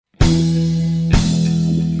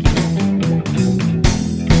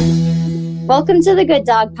Welcome to the Good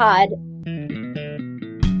Dog Pod.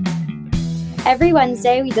 Every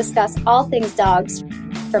Wednesday, we discuss all things dogs,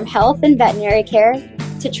 from health and veterinary care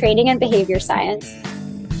to training and behavior science.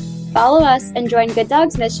 Follow us and join Good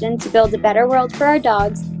Dog's mission to build a better world for our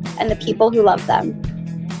dogs and the people who love them.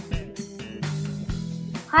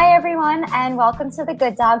 Hi, everyone, and welcome to the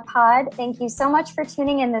Good Dog Pod. Thank you so much for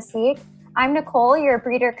tuning in this week. I'm Nicole, your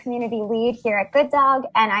breeder community lead here at Good Dog,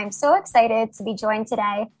 and I'm so excited to be joined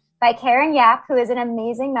today by Karen Yapp, who is an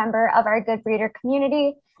amazing member of our Good Breeder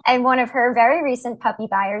community and one of her very recent puppy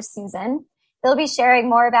buyers, Susan. They'll be sharing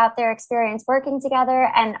more about their experience working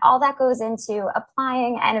together and all that goes into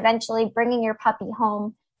applying and eventually bringing your puppy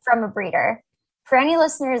home from a breeder. For any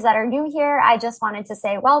listeners that are new here, I just wanted to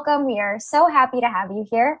say welcome. We are so happy to have you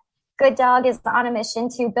here. Good Dog is on a mission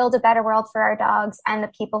to build a better world for our dogs and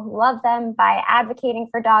the people who love them by advocating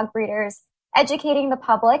for dog breeders, educating the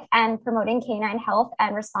public, and promoting canine health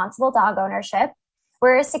and responsible dog ownership.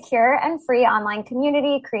 We're a secure and free online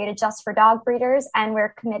community created just for dog breeders, and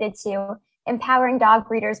we're committed to empowering dog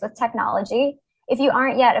breeders with technology. If you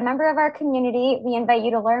aren't yet a member of our community, we invite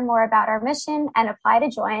you to learn more about our mission and apply to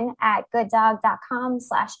join at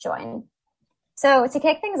gooddog.com/join. So to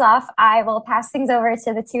kick things off, I will pass things over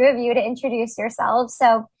to the two of you to introduce yourselves.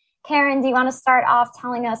 So Karen, do you want to start off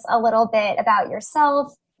telling us a little bit about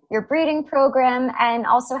yourself, your breeding program, and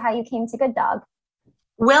also how you came to Good Dog?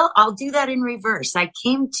 Well, I'll do that in reverse. I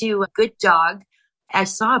came to Good Dog. I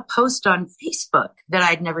saw a post on Facebook that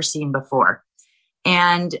I'd never seen before.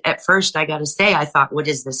 And at first, I got to say, I thought, what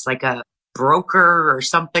is this, like a broker or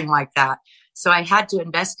something like that? So I had to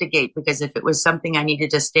investigate, because if it was something I needed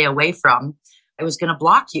to stay away from, I was going to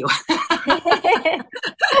block you.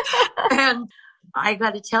 And I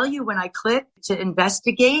got to tell you, when I clicked to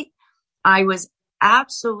investigate, I was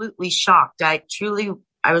absolutely shocked. I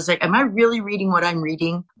was like, am I really reading what I'm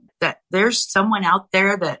reading? That there's someone out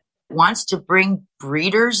there that wants to bring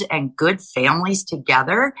breeders and good families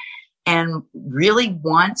together and really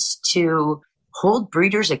wants to hold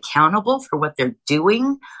breeders accountable for what they're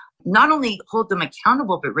doing. Not only hold them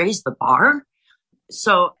accountable, but raise the bar.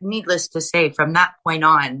 So needless to say, from that point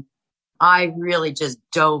on, I really just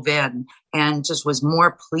dove in and just was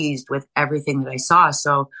more pleased with everything that I saw.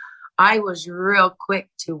 So I was real quick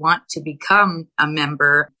to want to become a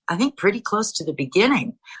member, I think pretty close to the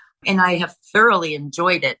beginning. And I have thoroughly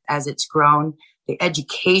enjoyed it as it's grown, the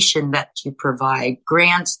education that you provide,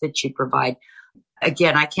 grants that you provide.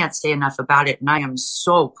 Again, I can't say enough about it. And I am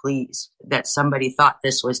so pleased that somebody thought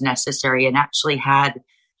this was necessary and actually had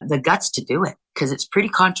the guts to do it, because it's pretty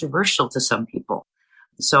controversial to some people.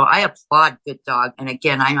 So I applaud Good Dog. And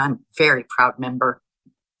again, I'm a very proud member.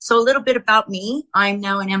 So a little bit about me. I'm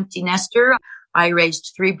now an empty nester. I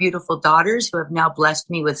raised 3 beautiful daughters who have now blessed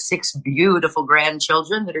me with 6 beautiful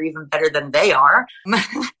grandchildren that are even better than they are.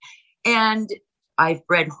 And I've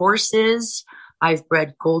bred horses. I've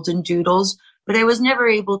bred golden doodles, but I was never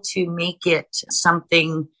able to make it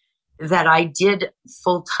something that I did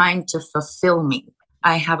full time to fulfill me.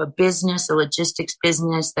 I have a business, a logistics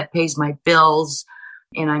business that pays my bills,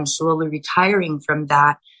 and I'm slowly retiring from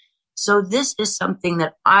that. So this is something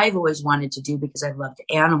that I've always wanted to do because I've loved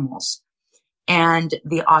animals. And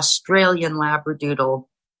the Australian Labradoodle,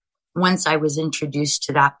 once I was introduced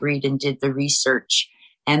to that breed and did the research,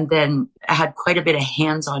 and then had quite a bit of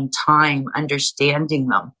hands-on time understanding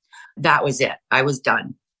them, that was it. I was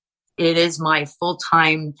done. It is my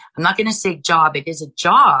full-time, I'm not going to say job, it is a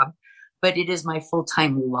job, but it is my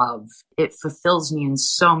full-time love. It fulfills me in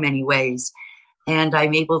so many ways. And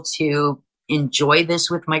I'm able to enjoy this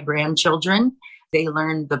with my grandchildren. They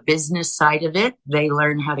learn the business side of it. They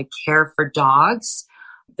learn how to care for dogs.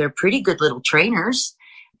 They're pretty good little trainers.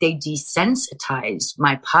 They desensitize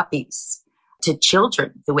my puppies to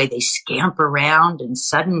children, the way they scamper around and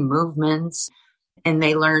sudden movements. And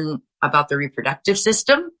they learn about the reproductive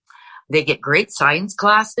system. They get great science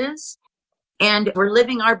classes. And we're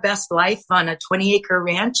living our best life on a 20-acre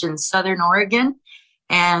ranch in Southern Oregon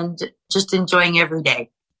and just enjoying every day.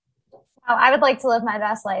 Oh, I would like to live my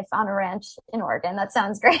best life on a ranch in Oregon. That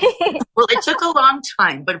sounds great. Well, it took a long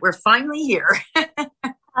time, but we're finally here.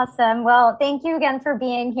 Awesome. Well, thank you again for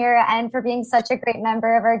being here and for being such a great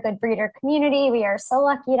member of our Good Breeder community. We are so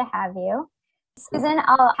lucky to have you. Susan,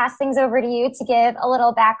 I'll pass things over to you to give a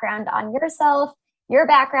little background on yourself, your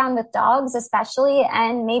background with dogs especially,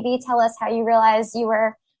 and maybe tell us how you realized you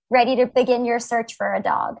were ready to begin your search for a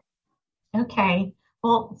dog. Okay.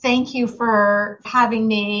 Well, thank you for having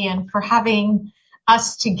me and for having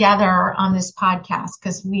us together on this podcast,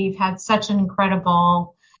 because we've had such an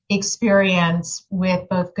incredible experience with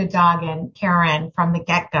both Good Dog and Karen from the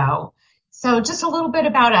get-go. So just a little bit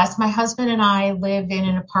about us. My husband and I live in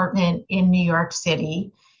an apartment in New York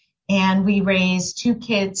City, and we raise 2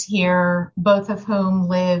 kids here, both of whom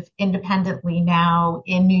live independently now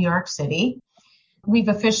in New York City. We've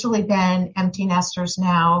officially been empty nesters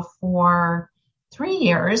now for 3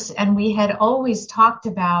 years, and we had always talked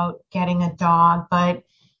about getting a dog, but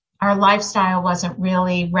our lifestyle wasn't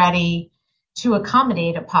really ready to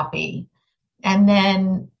accommodate a puppy. And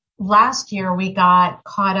then last year we got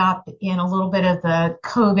caught up in a little bit of the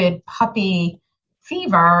COVID puppy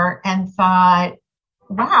fever and thought,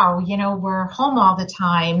 wow, we're home all the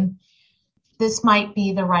time. This might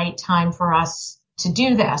be the right time for us to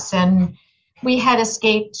do this. And we had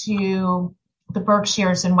escaped to the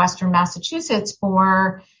Berkshires in Western Massachusetts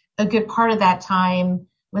for a good part of that time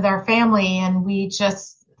with our family. And we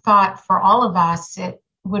just thought for all of us, it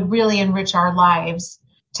would really enrich our lives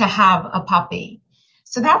to have a puppy.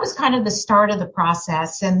 So that was kind of the start of the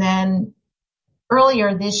process. And then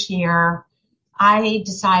earlier this year, I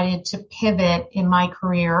decided to pivot in my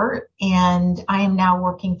career, and I am now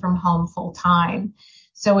working from home full time.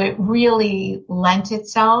 So it really lent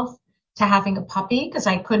itself to having a puppy, because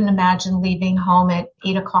I couldn't imagine leaving home at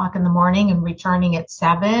 8:00 in the morning and returning at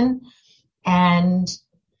 7, and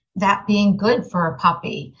that being good for a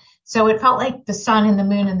puppy. So it felt like the sun and the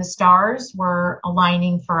moon and the stars were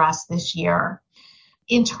aligning for us this year.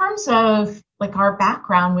 In terms of like our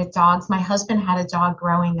background with dogs, my husband had a dog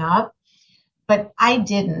growing up, but I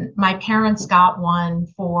didn't. My parents got one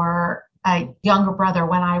for a younger brother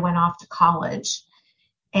when I went off to college.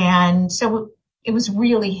 And so it was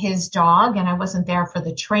really his dog, and I wasn't there for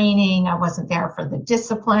the training. I wasn't there for the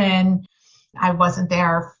discipline. I wasn't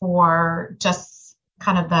there for just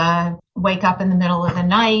kind of the wake up in the middle of the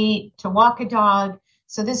night to walk a dog.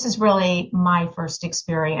 So this is really my first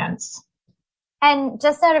experience. And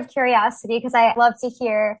just out of curiosity, because I love to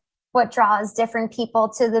hear what draws different people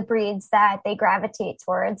to the breeds that they gravitate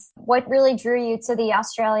towards, what really drew you to the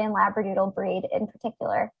Australian Labradoodle breed in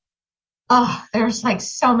particular? Oh, there's like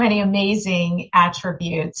so many amazing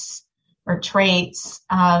attributes or traits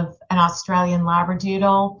of an Australian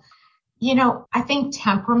Labradoodle. I think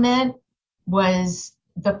temperament was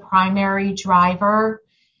the primary driver.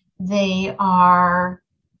 They are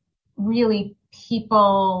really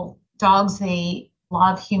people, dogs. They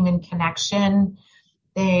love human connection.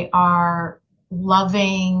 They are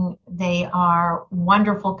loving. They are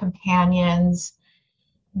wonderful companions.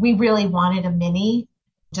 We really wanted a mini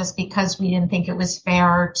just because we didn't think it was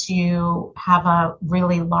fair to have a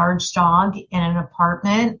really large dog in an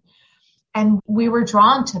apartment. And we were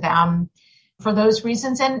drawn to them for those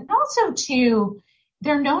reasons. And also, too,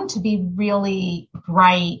 they're known to be really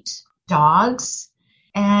bright dogs.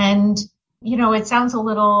 And, it sounds a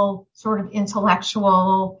little sort of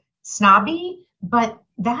intellectual snobby, but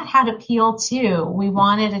that had appeal, too. We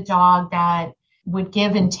wanted a dog that would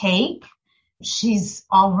give and take. She's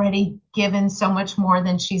already given so much more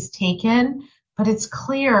than she's taken, but it's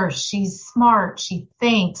clear she's smart. She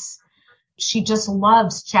thinks. She just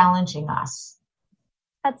loves challenging us.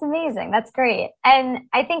 That's amazing. That's great. And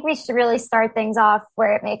I think we should really start things off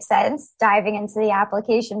where it makes sense, diving into the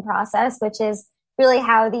application process, which is really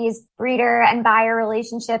how these breeder and buyer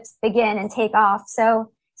relationships begin and take off.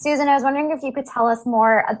 So, Susan, I was wondering if you could tell us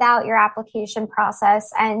more about your application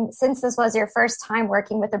process. And since this was your first time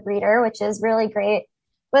working with a breeder, which is really great,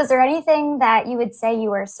 was there anything that you would say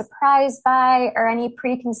you were surprised by, or any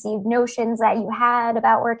preconceived notions that you had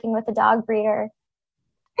about working with a dog breeder?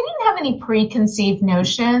 I didn't have any preconceived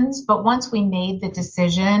notions, but once we made the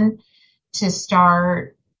decision to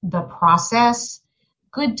start the process,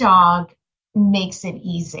 Good Dog makes it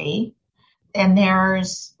easy. And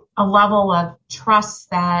there's a level of trust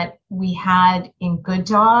that we had in Good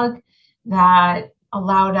Dog that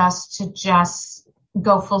allowed us to just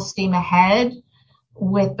go full steam ahead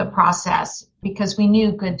with the process, because we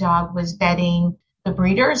knew Good Dog was vetting the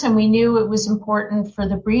breeders, and we knew it was important for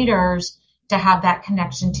the breeders to have that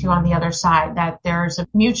connection too on the other side, that there's a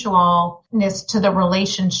mutualness to the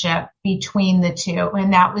relationship between the two.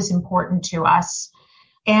 And that was important to us.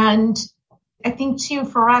 And I think too,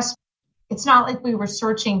 for us, it's not like we were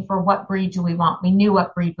searching for what breed do we want. We knew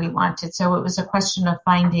what breed we wanted. So it was a question of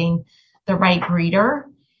finding the right breeder.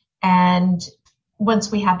 And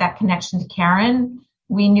once we had that connection to Karen,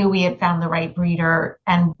 we knew we had found the right breeder,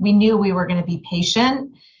 and we knew we were going to be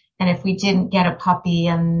patient. And if we didn't get a puppy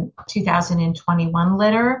in 2021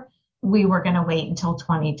 litter, we were going to wait until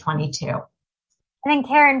 2022. And then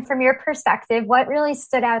Karen, from your perspective, what really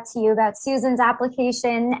stood out to you about Susan's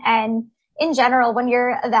application? And in general, when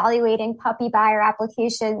you're evaluating puppy buyer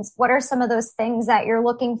applications, what are some of those things that you're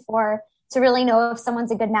looking for to really know if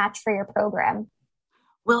someone's a good match for your program?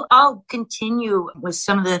 Well, I'll continue with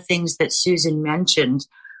some of the things that Susan mentioned.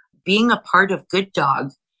 Being a part of Good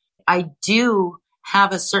Dog, I do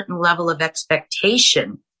have a certain level of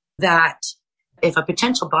expectation that if a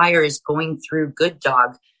potential buyer is going through Good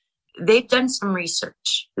Dog, they've done some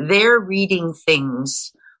research. They're reading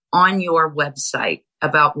things on your website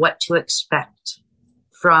about what to expect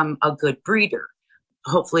from a good breeder.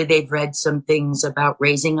 Hopefully they've read some things about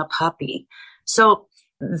raising a puppy. So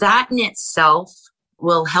that in itself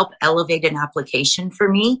will help elevate an application for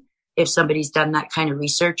me if somebody's done that kind of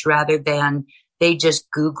research rather than they just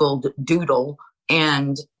Googled doodle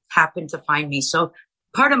and happened to find me. So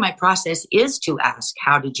part of my process is to ask,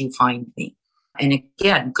 how did you find me? And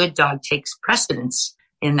again, Good Dog takes precedence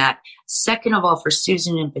in that. Second of all, for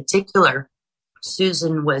Susan in particular,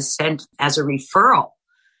 Susan was sent as a referral.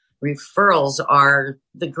 Referrals are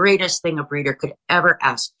the greatest thing a breeder could ever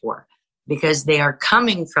ask for because they are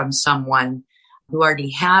coming from someone who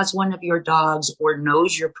already has one of your dogs or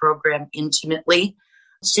knows your program intimately.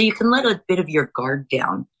 So you can let a bit of your guard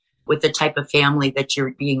down with the type of family that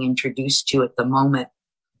you're being introduced to at the moment.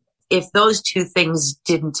 If those two things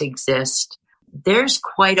didn't exist, there's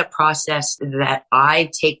quite a process that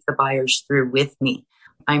I take the buyers through with me.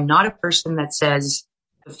 I'm not a person that says,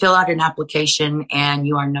 fill out an application and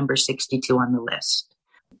you are number 62 on the list.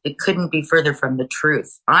 It couldn't be further from the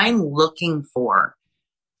truth. I'm looking for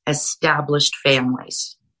established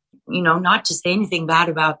families. Not to say anything bad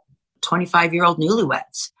about 25-year-old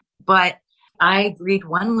newlyweds, but I breed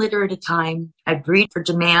one litter at a time. I breed for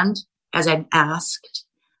demand as I'm asked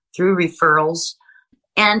through referrals,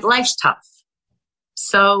 and life's tough.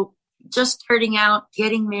 So just starting out,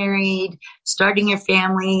 getting married, starting your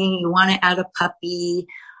family, you want to add a puppy.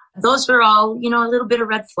 Those are all, a little bit of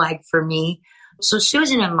red flag for me. So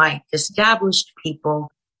Susan and Mike, established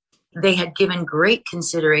people, they had given great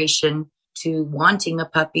consideration to wanting a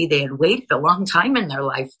puppy. They had waited a long time in their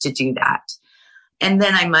life to do that. And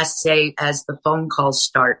then I must say, as the phone calls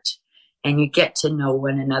start and you get to know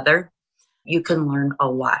one another, you can learn a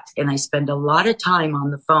lot. And I spend a lot of time on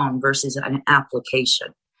the phone versus an application.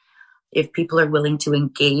 If people are willing to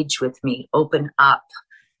engage with me, open up,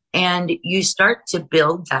 and you start to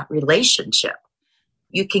build that relationship.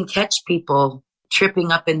 You can catch people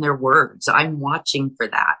tripping up in their words. I'm watching for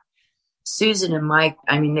that. Susan and Mike,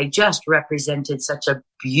 they just represented such a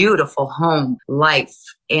beautiful home life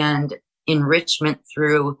and enrichment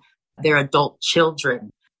through their adult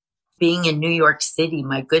children. Being in New York City,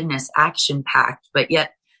 my goodness, action-packed, but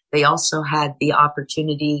yet they also had the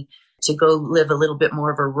opportunity to go live a little bit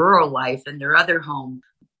more of a rural life in their other home.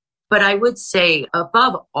 But I would say,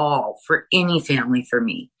 above all, for any family, for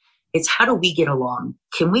me, it's how do we get along?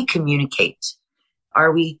 Can we communicate?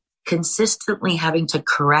 Are we consistently having to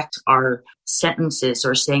correct our sentences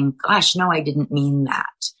or saying, gosh, no, I didn't mean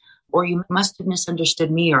that? Or you must have misunderstood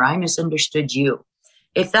me, or I misunderstood you.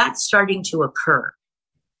 If that's starting to occur,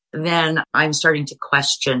 then I'm starting to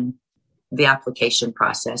question the application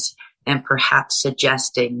process and perhaps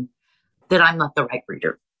suggesting that I'm not the right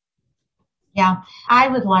breeder. Yeah, I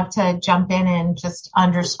would love to jump in and just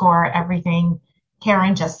underscore everything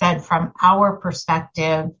Karen just said. From our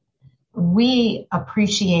perspective, we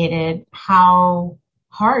appreciated how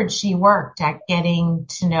hard she worked at getting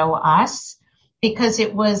to know us, because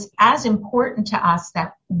it was as important to us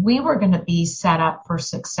that we were going to be set up for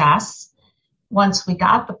success once we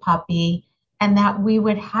got the puppy, and that we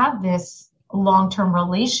would have this long-term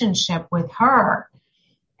relationship with her.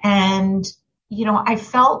 And, I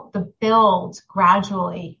felt the build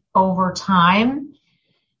gradually over time.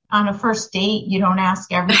 On a first date, you don't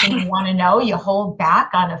ask everything you want to know. You hold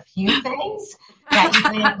back on a few things that you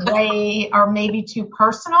think way are maybe too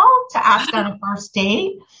personal to ask on a first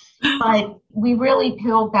date. But we really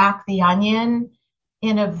peeled back the onion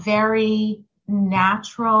in a very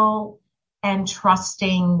natural and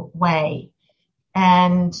trusting way.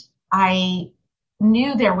 And I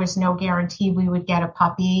knew there was no guarantee we would get a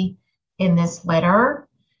puppy in this litter,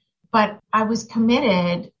 but I was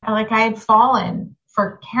committed. Like, I had fallen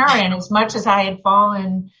for Karen as much as I had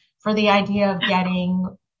fallen for the idea of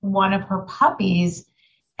getting one of her puppies.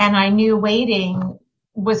 And I knew waiting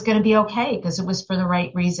was going to be okay because it was for the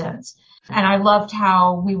right reasons. And I loved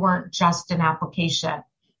how we weren't just an application.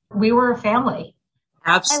 We were a family.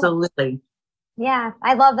 Absolutely. Yeah,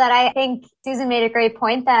 I love that. I think Susan made a great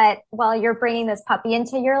point that while you're bringing this puppy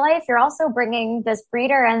into your life, you're also bringing this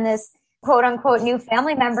breeder and this quote unquote new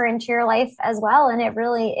family member into your life as well. And it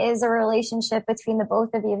really is a relationship between the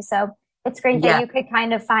both of you. So it's great that you could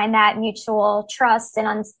kind of find that mutual trust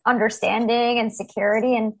and understanding and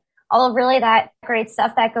security. And all of really that great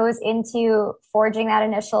stuff that goes into forging that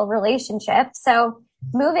initial relationship. So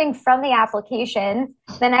moving from the application,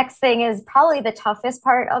 the next thing is probably the toughest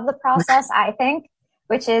part of the process, I think,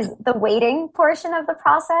 which is the waiting portion of the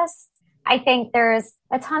process. I think there's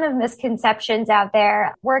a ton of misconceptions out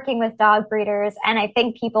there working with dog breeders. And I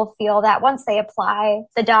think people feel that once they apply,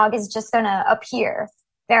 the dog is just going to appear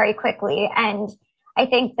very quickly. And I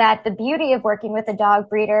think that the beauty of working with a dog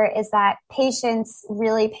breeder is that patience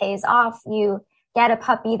really pays off. You get a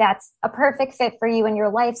puppy that's a perfect fit for you and your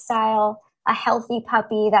lifestyle, a healthy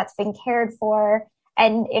puppy that's been cared for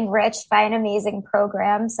and enriched by an amazing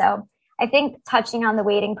program. So I think touching on the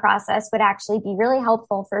waiting process would actually be really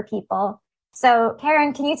helpful for people. So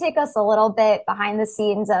Karen, can you take us a little bit behind the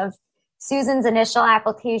scenes of Susan's initial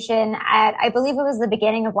application at, I believe it was the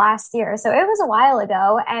beginning of last year. So it was a while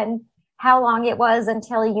ago, and how long it was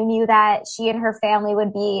until you knew that she and her family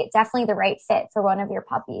would be definitely the right fit for one of your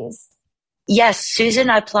puppies. Yes,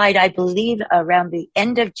 Susan applied, I believe, around the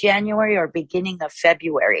end of January or beginning of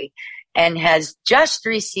February, and has just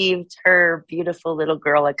received her beautiful little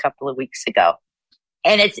girl a couple of weeks ago.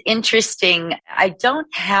 And it's interesting. I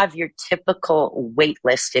don't have your typical wait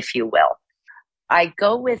list, if you will. I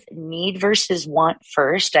go with need versus want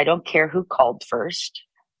first. I don't care who called first.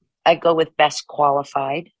 I go with best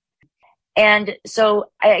qualified. And so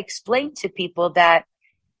I explained to people that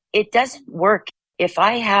it doesn't work if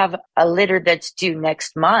I have a litter that's due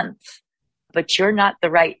next month, but you're not the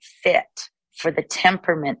right fit for the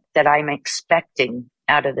temperament that I'm expecting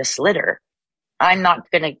out of this litter. I'm not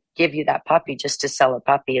going to give you that puppy just to sell a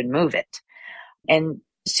puppy and move it. And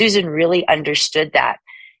Susan really understood that,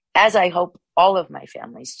 as I hope all of my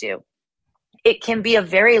families do. It can be a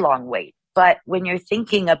very long wait, but when you're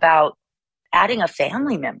thinking about adding a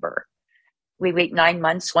family member, we wait 9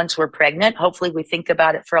 months once we're pregnant. Hopefully we think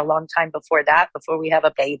about it for a long time before that, before we have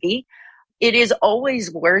a baby. It is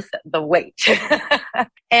always worth the wait.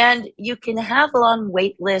 And you can have long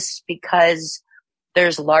wait lists because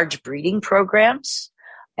there's large breeding programs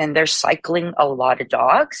and they're cycling a lot of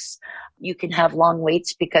dogs. You can have long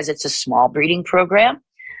waits because it's a small breeding program.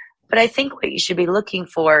 But I think what you should be looking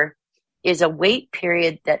for is a wait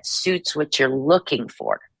period that suits what you're looking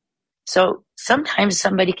for. So sometimes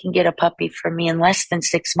somebody can get a puppy from me in less than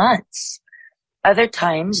 6 months. Other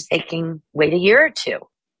times they can wait a year or two.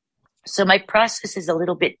 So my process is a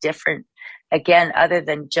little bit different, again, other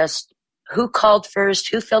than just who called first,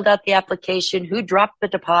 who filled out the application, who dropped the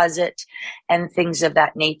deposit, and things of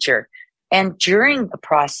that nature. And during the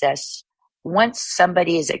process, once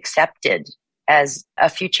somebody is accepted as a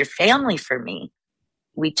future family for me,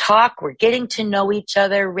 we talk, we're getting to know each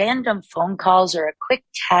other, random phone calls or a quick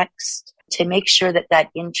text to make sure that that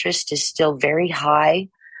interest is still very high.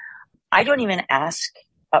 I don't even ask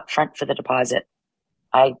up front for the deposit.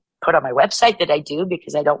 I put on my website that I do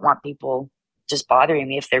because I don't want people just bothering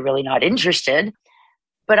me if they're really not interested.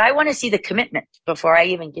 But I want to see the commitment before I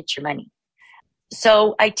even get your money.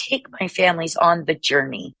 So I take my families on the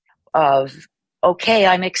journey of, okay,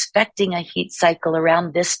 I'm expecting a heat cycle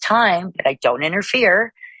around this time, but I don't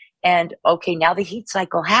interfere. And okay, now the heat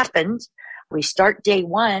cycle happened. We start day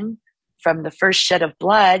one from the first shed of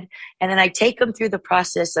blood. And then I take them through the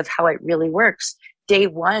process of how it really works. Day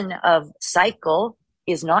one of cycle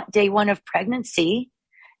is not day one of pregnancy.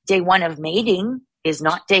 Day one of mating is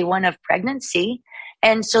not day one of pregnancy.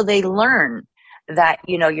 And so they learn that,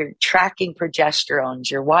 you're tracking progesterones,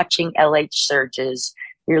 you're watching LH surges,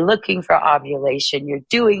 you're looking for ovulation, you're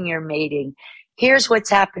doing your mating. Here's what's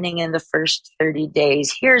happening in the first 30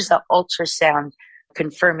 days. Here's the ultrasound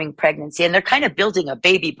confirming pregnancy. And they're kind of building a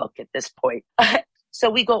baby book at this point. So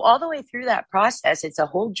we go all the way through that process. It's a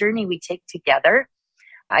whole journey we take together.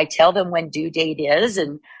 I tell them when due date is,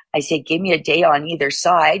 and I say, give me a day on either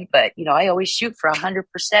side. But, I always shoot for 100%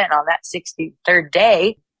 on that 63rd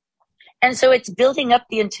day. And so it's building up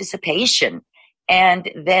the anticipation and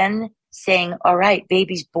then saying, all right,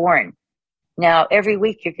 baby's born. Now, every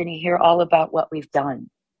week you're going to hear all about what we've done.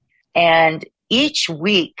 And each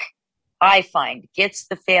week, I find, gets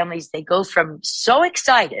the families, they go from so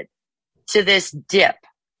excited to this dip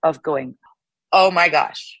of going, oh my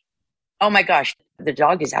gosh, the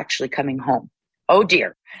dog is actually coming home. Oh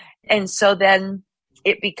dear. And so then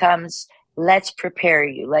it becomes, let's prepare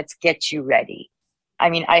you. Let's get you ready. I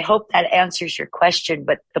mean, I hope that answers your question,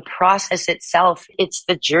 but the process itself, it's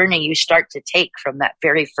the journey you start to take from that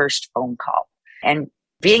very first phone call and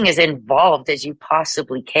being as involved as you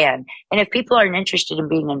possibly can. And if people aren't interested in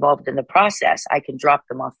being involved in the process, I can drop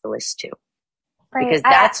them off the list too. Right. because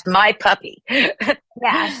that's my puppy.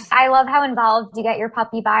 Yeah. I love how involved you get your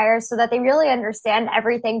puppy buyers so that they really understand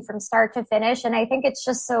everything from start to finish. And I think it's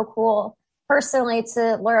just so cool personally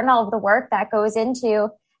to learn all of the work that goes into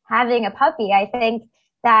having a puppy. I think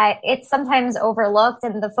that it's sometimes overlooked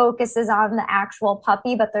and the focus is on the actual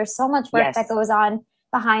puppy, but there's so much work that goes on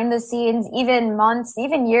behind the scenes, even months,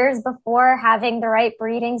 even years before having the right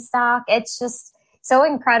breeding stock. It's just so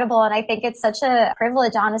incredible. And I think it's such a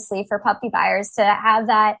privilege, honestly, for puppy buyers to have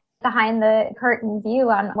that behind the curtain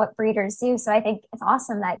view on what breeders do. So I think it's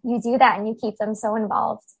awesome that you do that and you keep them so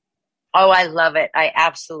involved. Oh, I love it. I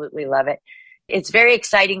absolutely love it. It's very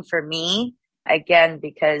exciting for me, again,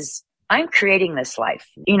 because I'm creating this life.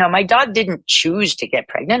 You know, my dog didn't choose to get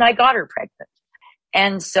pregnant. I got her pregnant.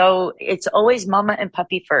 And so it's always mama and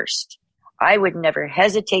puppy first. I would never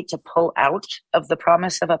hesitate to pull out of the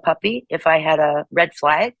promise of a puppy if I had a red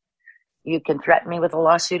flag. You can threaten me with a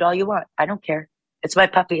lawsuit all you want. I don't care. It's my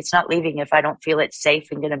puppy. It's not leaving if I don't feel it's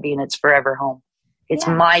safe and going to be in its forever home. It's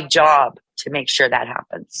my job to make sure that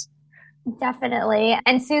happens. Definitely.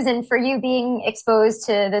 And Susan, for you being exposed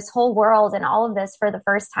to this whole world and all of this for the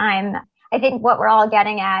first time, I think what we're all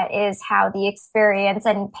getting at is how the experience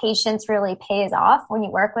and patience really pays off when you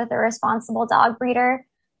work with a responsible dog breeder.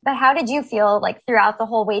 But how did you feel like throughout the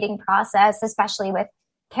whole waiting process, especially with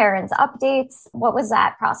Karen's updates? What was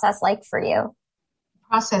that process like for you? The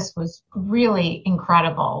process was really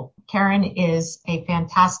incredible. Karen is a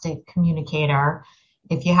fantastic communicator.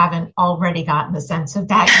 If you haven't already gotten the sense of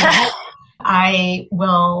that yet, I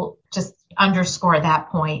will just underscore that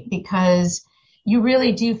point because you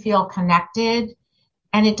really do feel connected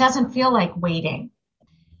and it doesn't feel like waiting.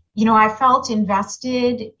 You know, I felt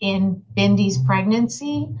invested in Bindy's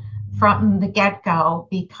pregnancy from the get-go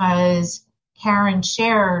because Karen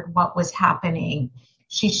shared what was happening.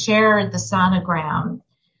 She shared the sonogram.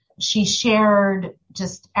 She shared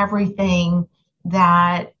just everything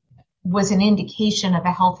that was an indication of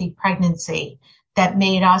a healthy pregnancy that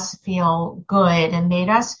made us feel good and made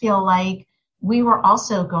us feel like we were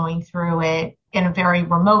also going through it in a very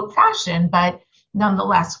remote fashion, but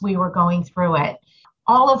nonetheless, we were going through it.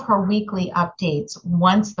 All of her weekly updates,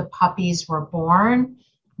 once the puppies were born,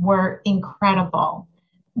 were incredible.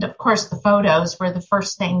 And of course, the photos were the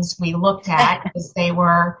first things we looked at because they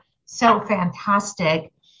were so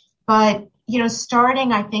fantastic. But, you know,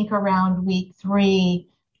 starting, I think, around week 3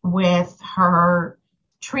 with her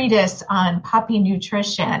treatise on puppy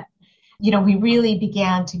nutrition, you know, we really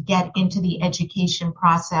began to get into the education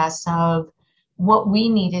process of what we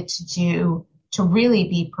needed to do to really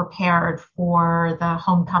be prepared for the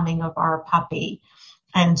homecoming of our puppy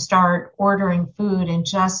and start ordering food and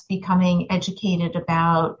just becoming educated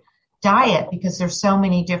about diet because there's so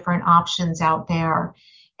many different options out there.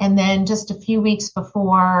 And then just a few weeks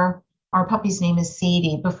before, our puppy's name is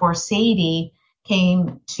Sadie, before Sadie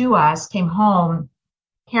came home,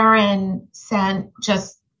 Karen sent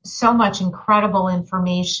just so much incredible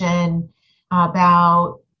information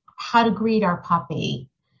about how to greet our puppy,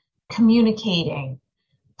 communicating,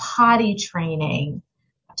 potty training,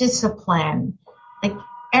 discipline, like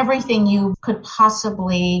everything you could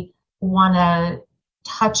possibly want to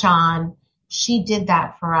touch on. She did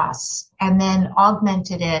that for us and then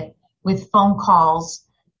augmented it with phone calls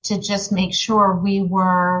to just make sure we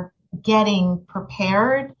were getting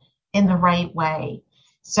prepared in the right way.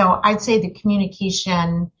 So I'd say the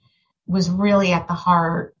communication was really at the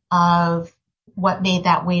heart of what made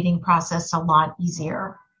that waiting process a lot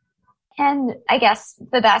easier. And I guess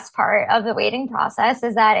the best part of the waiting process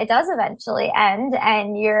is that it does eventually end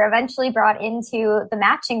and you're eventually brought into the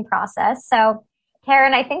matching process. So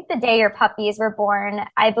Karen, I think the day your puppies were born,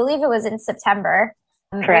 I believe it was in September,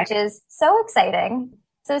 which is so exciting.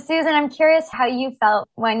 So Susan, I'm curious how you felt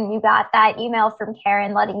when you got that email from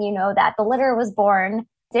Karen letting you know that the litter was born.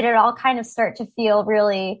 Did it all kind of start to feel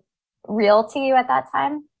really real to you at that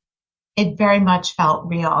time? It very much felt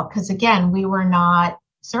real because, again, we were not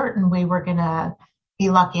certain we were going to be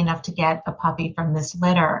lucky enough to get a puppy from this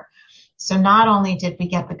litter. So not only did we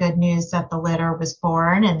get the good news that the litter was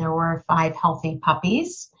born and there were 5 healthy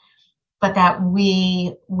puppies, but that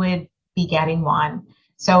we would be getting one.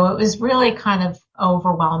 So it was really kind of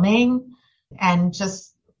overwhelming and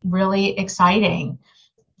just really exciting.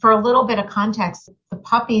 For a little bit of context, the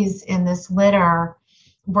puppies in this litter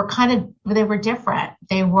were they were different.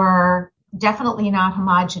 They were definitely not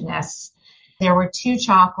homogeneous. There were 2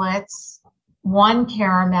 chocolates, 1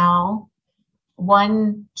 caramel,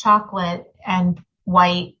 1 chocolate and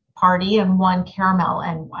white party, and 1 caramel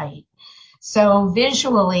and white. So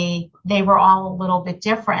visually, they were all a little bit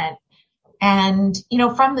different. And, you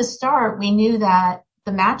know, from the start, we knew that the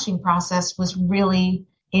the matching process was really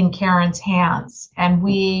in Karen's hands. And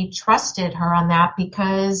we trusted her on that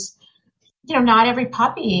because, not every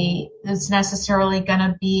puppy is necessarily going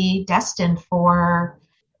to be destined for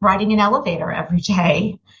riding an elevator every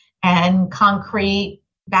day and concrete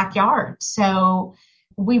backyard. So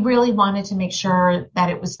we really wanted to make sure that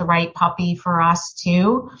it was the right puppy for us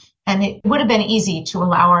too. And it would have been easy to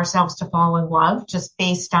allow ourselves to fall in love just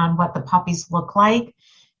based on what the puppies look like.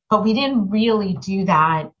 But we didn't really do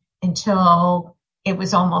that until it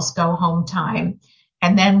was almost go home time.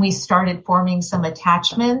 And then we started forming some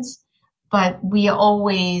attachments, but we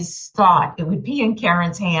always thought it would be in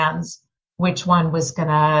Karen's hands which one was going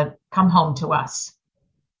to come home to us.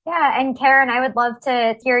 Yeah. And Karen, I would love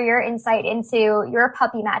to hear your insight into your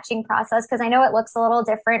puppy matching process, because I know it looks a little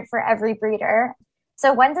different for every breeder.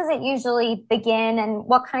 So when does it usually begin, and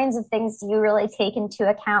what kinds of things do you really take into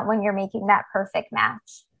account when you're making that perfect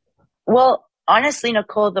match? Well, honestly,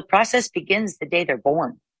 Nicole, the process begins the day they're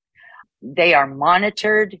born. They are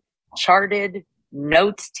monitored, charted,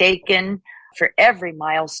 notes taken for every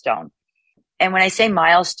milestone. And when I say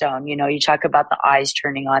milestone, you talk about the eyes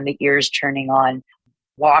turning on, the ears turning on,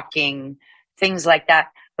 walking, things like that.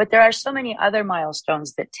 But there are so many other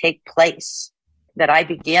milestones that take place that I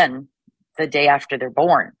begin the day after they're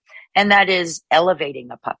born. And that is elevating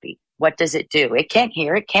a puppy. What does it do? It can't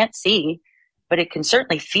hear, it can't see, but it can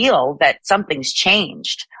certainly feel that something's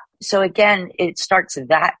changed. So again, it starts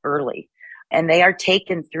that early, and they are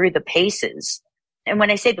taken through the paces. And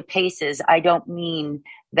when I say the paces, I don't mean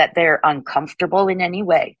that they're uncomfortable in any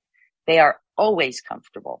way. They are always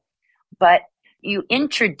comfortable. But you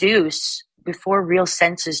introduce before real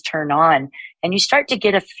senses turn on, and you start to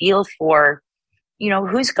get a feel for,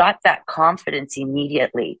 who's got that confidence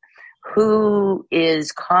immediately, who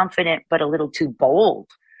is confident but a little too bold,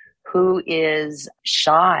 who is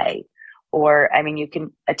shy, or, you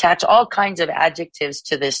can attach all kinds of adjectives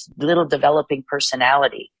to this little developing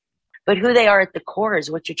personality. But who they are at the core is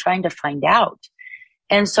what you're trying to find out.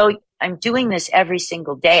 And so I'm doing this every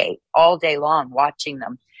single day, all day long, watching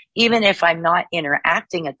them. Even if I'm not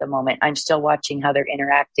interacting at the moment, I'm still watching how they're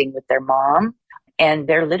interacting with their mom and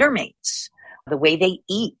their litter mates, the way they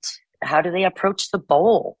eat, how do they approach the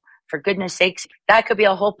bowl. For goodness sakes, that could be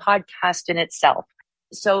a whole podcast in itself.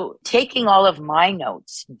 So taking all of my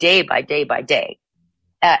notes day by day by day,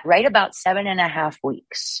 at right about 7.5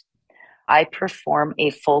 weeks, I perform a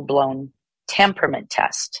full-blown temperament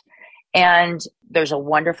test. And there's a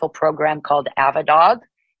wonderful program called Avidog.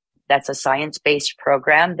 That's a science-based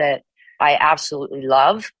program that I absolutely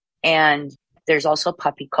love. And there's also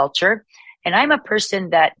puppy culture. And I'm a person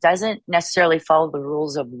that doesn't necessarily follow the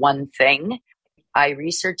rules of one thing. I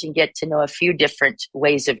research and get to know a few different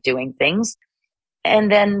ways of doing things.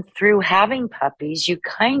 And then through having puppies, you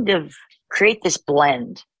kind of create this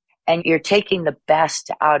blend, and you're taking the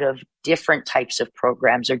best out of different types of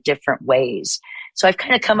programs or different ways. So I've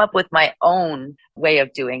kind of come up with my own way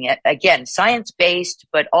of doing it. Again, science-based,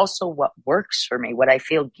 but also what works for me, what I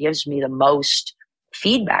feel gives me the most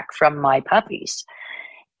feedback from my puppies.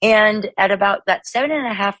 And at about that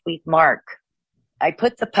 7.5 week mark, I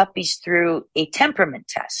put the puppies through a temperament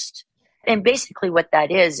test. And basically what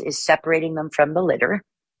that is separating them from the litter,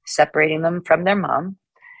 separating them from their mom,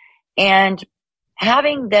 and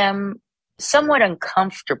having them somewhat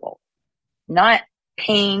uncomfortable, not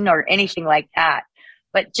pain or anything like that,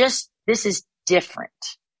 but just this is different.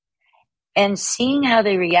 And seeing how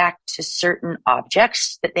they react to certain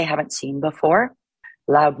objects that they haven't seen before,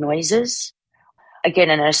 loud noises,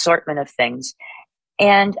 again, an assortment of things.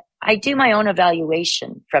 And I do my own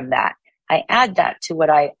evaluation from that. I add that to what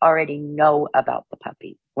I already know about the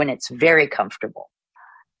puppy when it's very comfortable.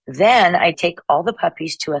 Then I take all the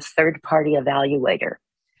puppies to a third-party evaluator.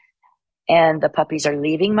 And the puppies are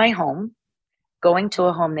leaving my home, going to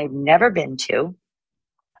a home they've never been to,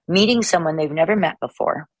 meeting someone they've never met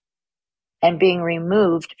before, and being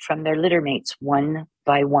removed from their litter mates one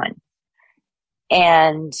by one.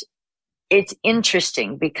 And it's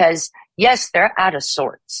interesting because, yes, they're out of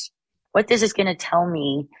sorts. What this is going to tell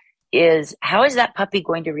me is, how is that puppy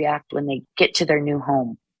going to react when they get to their new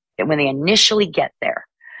home and when they initially get there?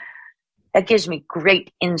 That gives me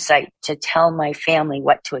great insight to tell my family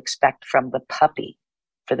what to expect from the puppy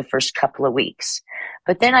for the first couple of weeks.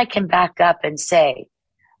 But then I can back up and say,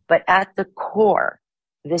 but at the core,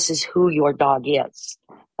 this is who your dog is.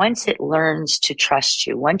 Once it learns to trust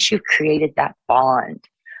you, once you've created that bond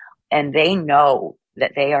and they know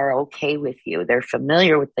that they are okay with you, they're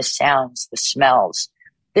familiar with the sounds, the smells,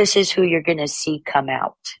 this is who you're going to see come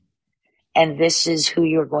out. And this is who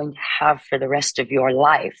you're going to have for the rest of your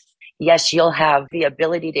life. yes, you'll have the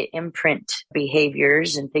ability to imprint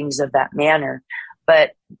behaviors and things of that manner.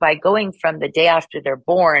 But by going from the day after they're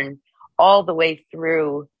born all the way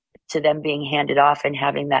through to them being handed off and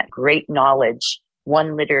having that great knowledge,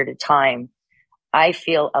 one litter at a time, I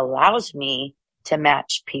feel allows me to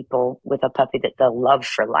match people with a puppy that they'll love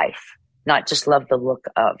for life, not just love the look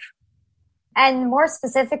of. And more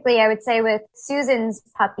specifically, I would say with Susan's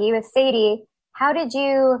puppy, with Sadie, how did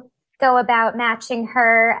you go about matching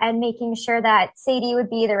her and making sure that Sadie would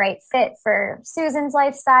be the right fit for Susan's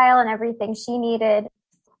lifestyle and everything she needed?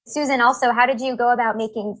 Susan, also, how did you go about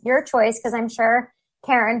making your choice? Because I'm sure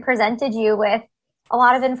Karen presented you with a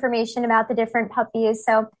lot of information about the different puppies.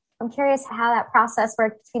 So I'm curious how that process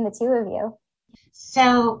worked between the two of you.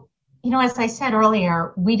 So, as I said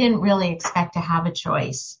earlier, we didn't really expect to have a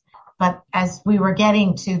choice. But as we were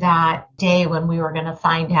getting to that day when we were going to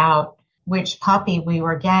find out which puppy we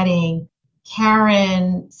were getting,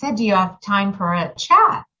 Karen said, "Do you have time for a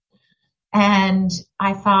chat?" And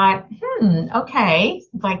I thought, okay.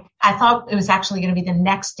 I thought it was actually going to be the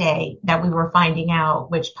next day that we were finding out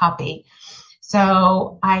which puppy.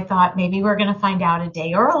 So I thought maybe we're going to find out a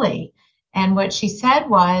day early. And what she said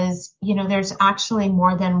was, there's actually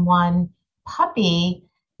more than one puppy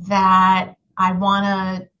that I want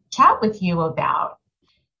to chat with you about.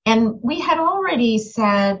 And we had already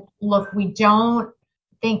said, look, we don't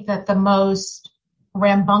think that the most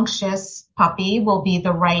rambunctious puppy will be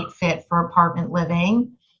the right fit for apartment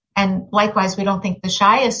living. And likewise, we don't think the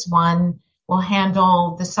shyest one will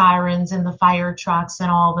handle the sirens and the fire trucks and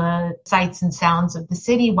all the sights and sounds of the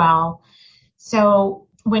city well. So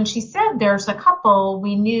when she said there's a couple,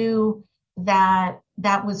 we knew that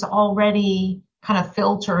that was already kind of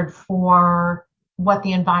filtered for what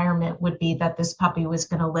the environment would be that this puppy was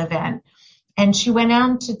going to live in. And she went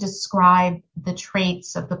on to describe the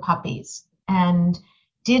traits of the puppies and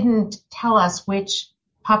didn't tell us which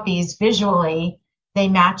puppies visually they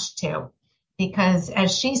matched to. Because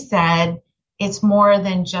as she said, it's more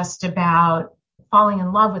than just about falling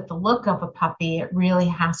in love with the look of a puppy. It really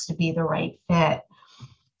has to be the right fit.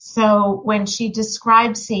 So when she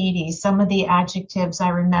described Sadie, some of the adjectives I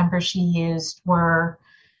remember she used were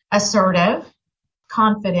assertive,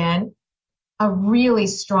 confident, a really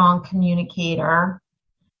strong communicator,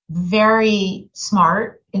 very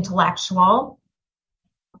smart, intellectual,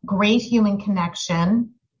 great human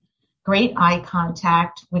connection, great eye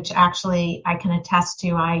contact, which actually I can attest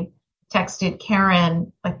to. I texted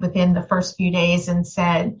Karen within the first few days and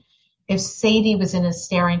said, if Sadie was in a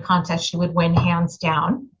staring contest, she would win hands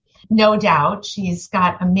down. No doubt. She's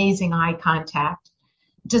got amazing eye contact,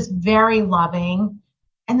 just very loving.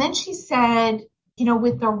 And then she said,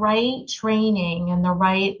 with the right training and the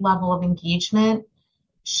right level of engagement,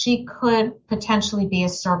 she could potentially be a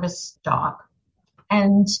service dog.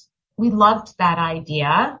 And we loved that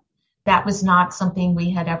idea. That was not something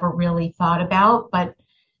we had ever really thought about, but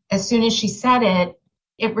as soon as she said it,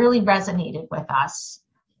 it really resonated with us.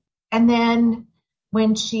 And then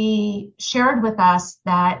when she shared with us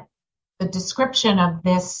that the description of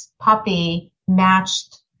this puppy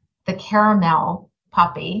matched the caramel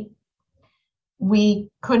puppy, we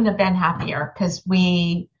couldn't have been happier because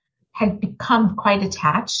we had become quite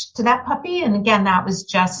attached to that puppy. And again, that was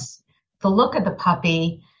just the look of the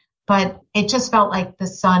puppy, but it just felt like the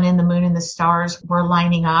sun and the moon and the stars were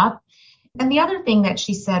lining up. And the other thing that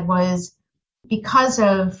she said was because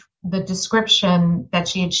of the description that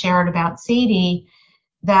she had shared about Sadie,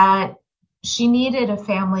 that she needed a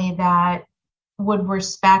family that would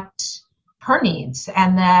respect her needs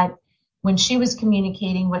and that when she was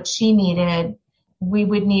communicating what she needed, we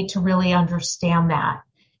would need to really understand that.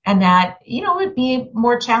 And that, it would be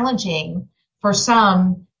more challenging for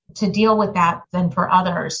some to deal with that than for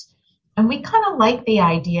others. And we kind of liked the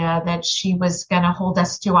idea that she was going to hold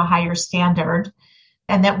us to a higher standard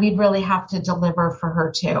and that we'd really have to deliver for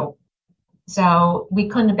her too. So we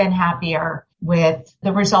couldn't have been happier with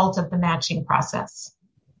the result of the matching process.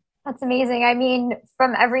 That's amazing. I mean,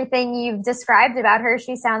 from everything you've described about her,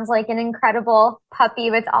 she sounds like an incredible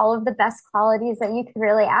puppy with all of the best qualities that you could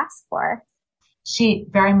really ask for. She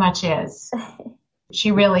very much is.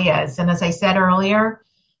 She really is. And as I said earlier,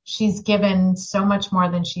 she's given so much more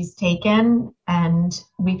than she's taken. And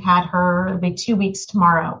we've had her, it'll be 2 weeks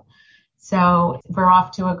tomorrow. So we're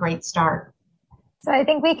off to a great start. So I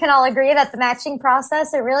think we can all agree that the matching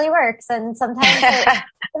process, it really works. And sometimes it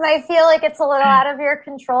might feel like it's a little out of your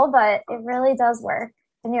control, but it really does work.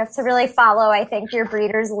 And you have to really follow, I think, your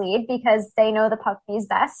breeder's lead because they know the puppies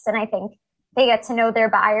best. And I think they get to know their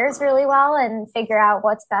buyers really well and figure out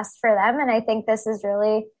what's best for them. And I think this is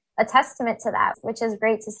really a testament to that, which is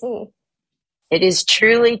great to see. It is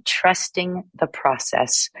truly trusting the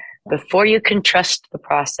process. Before you can trust the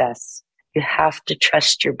process, you have to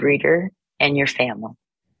trust your breeder and your family.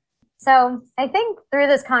 So I think through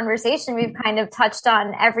this conversation, we've kind of touched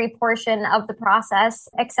on every portion of the process,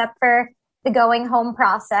 except for the going home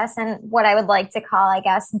process and what I would like to call, I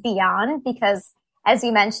guess, beyond, because as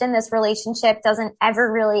you mentioned, this relationship doesn't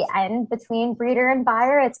ever really end between breeder and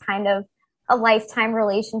buyer. It's kind of a lifetime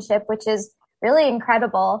relationship, which is really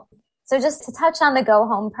incredible. So just to touch on the go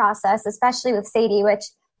home process, especially with Sadie, which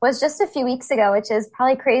was just a few weeks ago, which is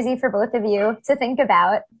probably crazy for both of you to think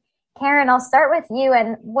about. Karen, I'll start with you.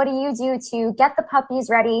 And what do you do to get the puppies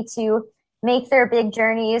ready to make their big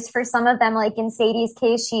journeys? For some of them, like in Sadie's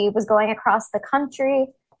case, she was going across the country,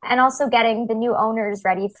 and also getting the new owners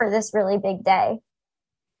ready for this really big day.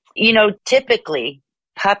 You know, typically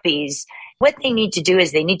puppies, what they need to do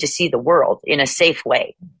is they need to see the world in a safe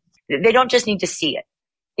way. They don't just need to see it.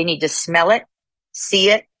 They need to smell it, see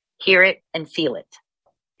it, hear it, and feel it.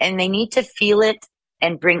 And they need to feel it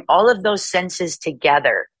and bring all of those senses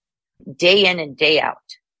together day in and day out.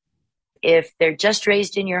 If they're just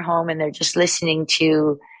raised in your home and they're just listening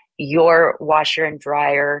to your washer and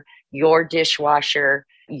dryer, your dishwasher,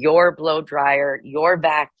 your blow dryer, your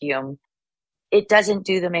vacuum, it doesn't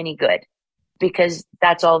do them any good because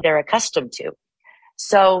that's all they're accustomed to.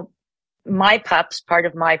 So my pups, part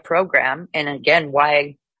of my program, and again,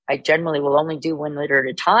 why I generally will only do one litter at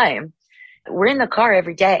a time, we're in the car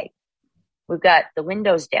every day. We've got the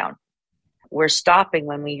windows down. We're stopping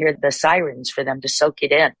when we hear the sirens for them to soak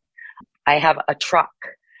it in. I have a truck.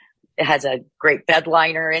 It has a great bed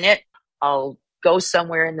liner in it. I'll go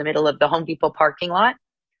somewhere in the middle of the Home Depot parking lot.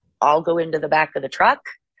 I'll go into the back of the truck.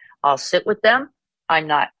 I'll sit with them. I'm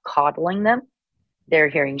not coddling them. They're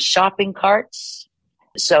hearing shopping carts.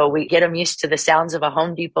 So we get them used to the sounds of a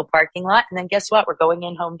Home Depot parking lot. And then guess what? We're going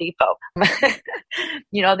in Home Depot.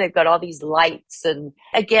 You know, they've got all these lights. And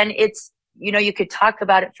again, it's, you know, you could talk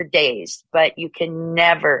about it for days, but you can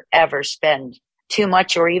never, ever spend too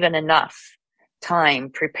much or even enough time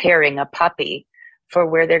preparing a puppy for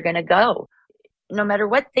where they're going to go. No matter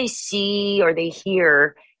what they see or they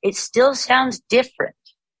hear, it still sounds different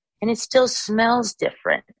and it still smells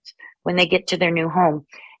different when they get to their new home.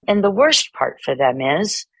 And the worst part for them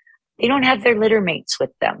is they don't have their litter mates with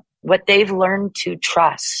them. What they've learned to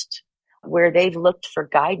trust, where they've looked for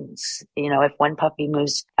guidance. You know, if one puppy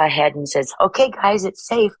moves ahead and says, okay, guys, it's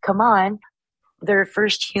safe, come on, their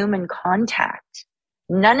first human contact,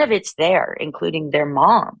 none of it's there, including their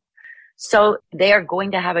mom. So they are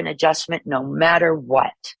going to have an adjustment no matter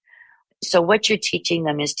what. So what you're teaching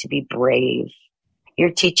them is to be brave.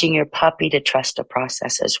 You're teaching your puppy to trust a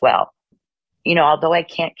process as well. You know, although I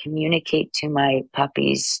can't communicate to my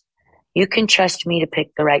puppies, you can trust me to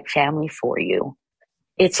pick the right family for you.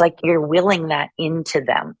 It's like you're willing that into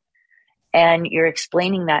them and you're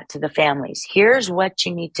explaining that to the families. Here's what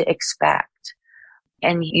you need to expect.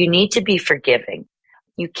 And you need to be forgiving.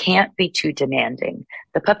 You can't be too demanding.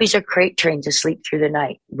 The puppies are crate trained to sleep through the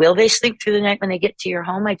night. Will they sleep through the night when they get to your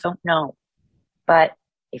home? I don't know. But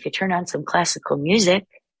if you turn on some classical music,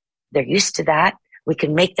 they're used to that. We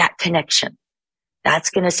can make that connection.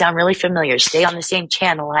 That's going to sound really familiar. Stay on the same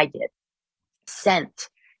channel I did. Scent.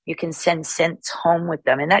 You can send scents home with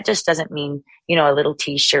them. And that just doesn't mean, you know, a little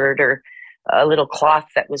t-shirt or a little cloth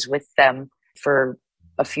that was with them for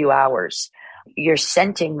a few hours. You're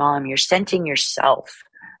scenting mom. You're scenting yourself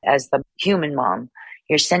as the human mom.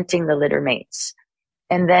 You're scenting the litter mates.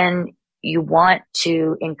 And then you want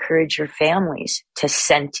to encourage your families to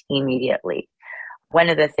scent immediately. One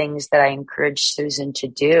of the things that I encourage Susan to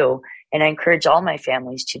do, and I encourage all my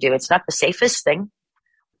families to do, it's not the safest thing.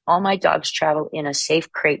 All my dogs travel in a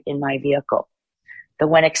safe crate in my vehicle. The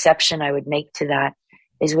one exception I would make to that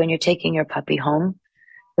is when you're taking your puppy home,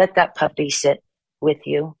 let that puppy sit with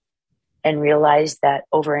you and realize that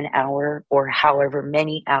over an hour or however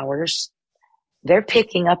many hours, they're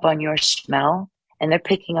picking up on your smell and they're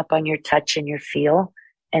picking up on your touch and your feel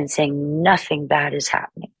and saying nothing bad is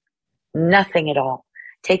happening. Nothing at all.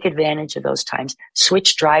 Take advantage of those times.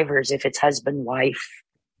 Switch drivers if it's husband, wife.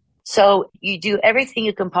 So you do everything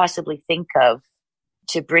you can possibly think of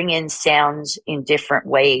to bring in sounds in different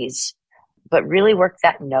ways, but really work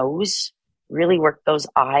that nose, really work those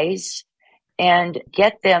eyes, and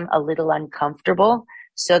get them a little uncomfortable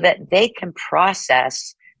so that they can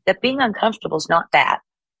process that being uncomfortable is not bad.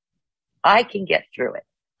 I can get through it.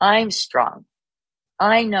 I'm strong.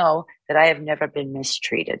 I know that I have never been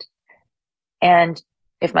mistreated. And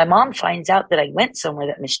if my mom finds out that I went somewhere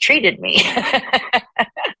that mistreated me,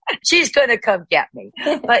 she's going to come get me.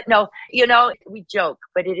 But no, you know, we joke,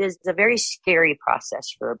 but it is a very scary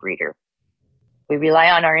process for a breeder. We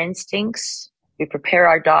rely on our instincts. We prepare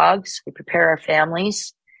our dogs. We prepare our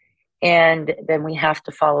families. And then we have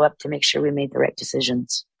to follow up to make sure we made the right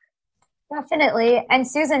decisions. Definitely. And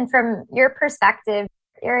Susan, from your perspective,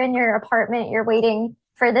 you're in your apartment, you're waiting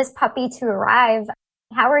for this puppy to arrive.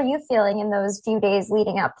 How are you feeling in those few days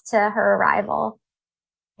leading up to her arrival?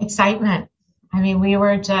 Excitement. I mean, we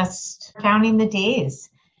were just counting the days.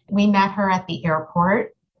 We met her at the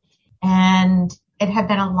airport, and it had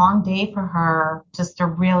been a long day for her, just a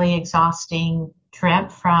really exhausting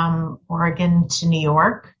trip from Oregon to New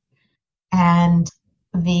York. And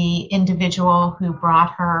the individual who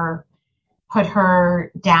brought her put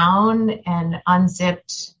her down and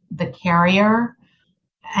unzipped the carrier.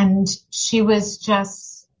 And she was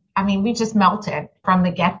just, I mean, we just melted from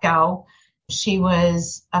the get-go. She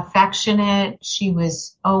was affectionate. She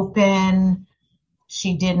was open.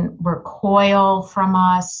 She didn't recoil from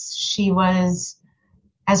us. She was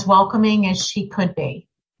as welcoming as she could be.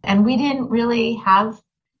 And we didn't really have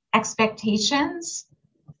expectations.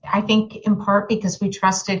 I think in part because we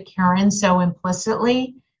trusted Karen so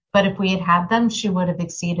implicitly, but if we had had them, she would have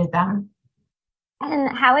exceeded them.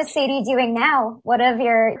 And how is Sadie doing now? What have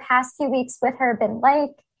your past few weeks with her been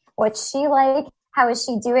like? What's she like? How is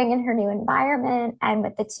she doing in her new environment and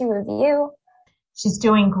with the two of you? She's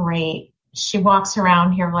doing great. She walks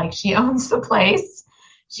around here like she owns the place.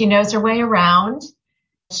 She knows her way around.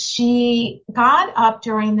 She got up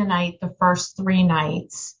during the night the first 3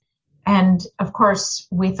 nights. And of course,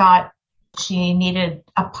 we thought she needed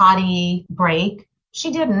a potty break.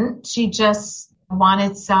 She didn't. She just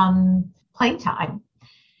wanted some playtime.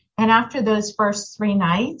 And after those first 3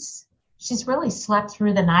 nights, she's really slept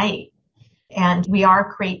through the night. And we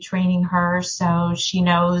are crate training her, so she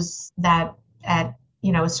knows that at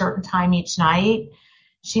a certain time each night,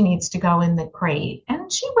 she needs to go in the crate.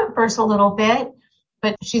 And she whimpers a little bit,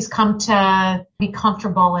 but she's come to be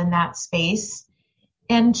comfortable in that space.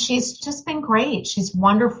 And she's just been great. She's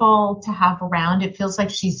wonderful to have around. It feels like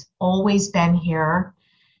she's always been here.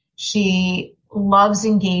 She loves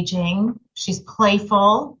engaging. She's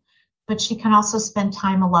playful, but she can also spend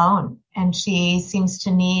time alone. And she seems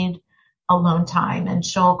to need alone time. And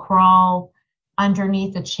she'll crawl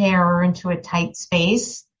underneath a chair or into a tight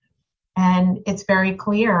space. And it's very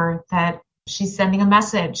clear that she's sending a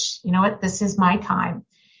message. You know what? This is my time.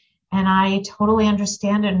 And I totally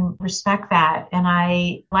understand and respect that. And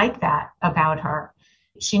I like that about her.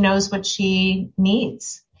 She knows what she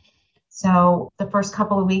needs. So the first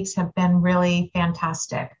couple of weeks have been really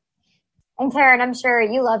fantastic. And Karen, I'm sure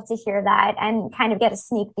you love to hear that and kind of get a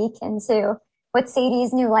sneak peek into what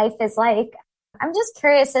Sadie's new life is like. I'm just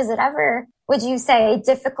curious, is it ever, would you say,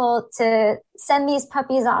 difficult to send these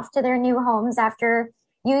puppies off to their new homes after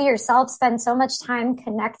you yourself spend so much time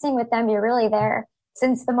connecting with them? You're really there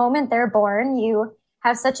since the moment they're born. You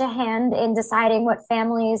have such a hand in deciding what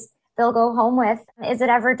families they'll go home with. Is it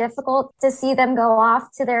ever difficult to see them go off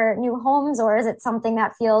to their new homes, or is it something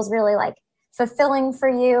that feels really like fulfilling for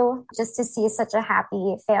you just to see such a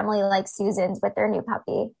happy family like Susan's with their new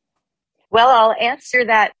puppy? Well, I'll answer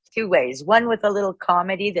that 2 ways. One with a little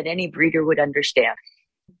comedy that any breeder would understand.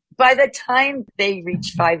 By the time they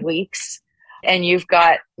reach 5 weeks and you've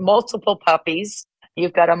got multiple puppies,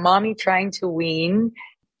 you've got a mommy trying to wean,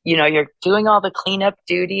 you're doing all the cleanup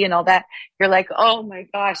duty and all that. You're like, oh my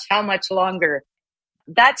gosh, how much longer?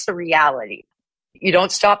 That's the reality. You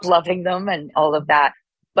don't stop loving them and all of that.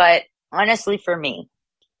 But honestly, for me,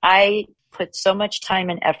 I put so much time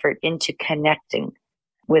and effort into connecting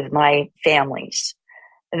with my families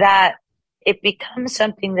that it becomes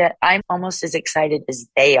something that I'm almost as excited as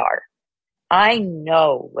they are. I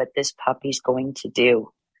know what this puppy's going to do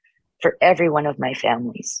for every one of my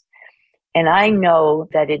families. And I know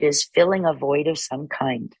that it is filling a void of some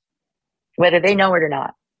kind, whether they know it or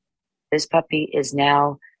not. This puppy is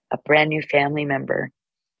now a brand new family member.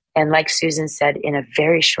 And like Susan said, in a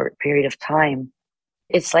very short period of time,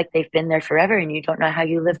 it's like they've been there forever and you don't know how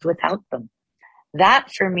you lived without them.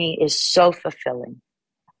 That for me is so fulfilling.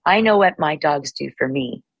 I know what my dogs do for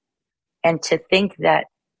me. And to think that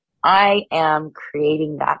I am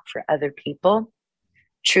creating that for other people,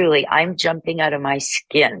 truly, I'm jumping out of my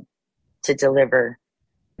skin to deliver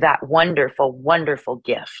that wonderful, wonderful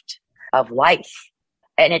gift of life.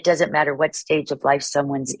 And it doesn't matter what stage of life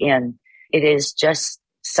someone's in. It is just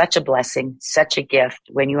such a blessing, such a gift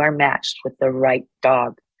when you are matched with the right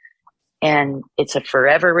dog. And it's a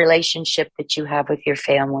forever relationship that you have with your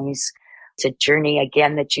families. It's a journey,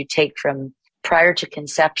 again, that you take from prior to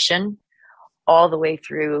conception all the way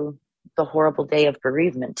through the horrible day of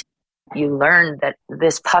bereavement. You learn that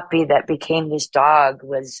this puppy that became this dog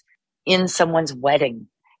was in someone's wedding.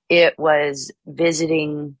 It was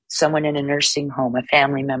visiting someone in a nursing home, a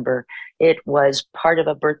family member. It was part of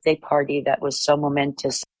a birthday party that was so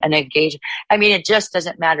momentous, an engagement. I mean, it just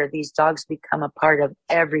doesn't matter. These dogs become a part of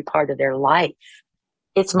every part of their life.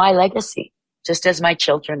 It's my legacy, just as my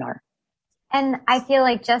children are. And I feel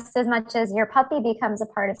like just as much as your puppy becomes a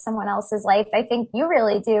part of someone else's life, I think you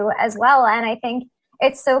really do as well. And I think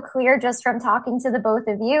it's so clear just from talking to the both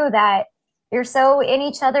of you that you're so in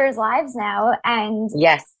each other's lives now. And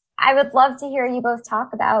yes, I would love to hear you both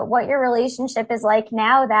talk about what your relationship is like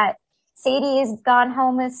now that Sadie's gone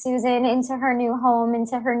home with Susan into her new home,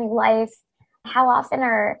 into her new life. How often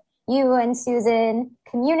are you and Susan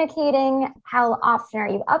communicating? How often are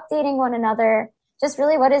you updating one another? Just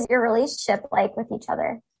really, what is your relationship like with each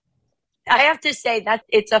other? I have to say that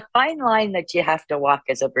it's a fine line that you have to walk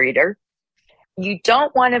as a breeder. You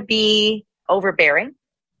don't want to be overbearing,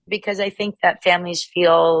 because I think that families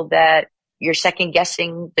feel that you're second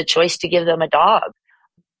guessing the choice to give them a dog.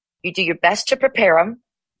 You do your best to prepare them.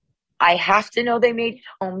 I have to know they made it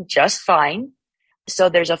home just fine. So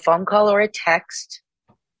there's a phone call or a text,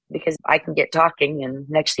 because I can get talking and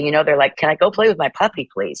next thing you know, they're like, can I go play with my puppy,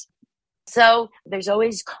 please? So there's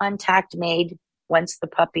always contact made once the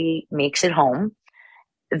puppy makes it home.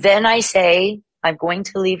 Then I say, I'm going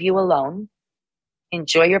to leave you alone.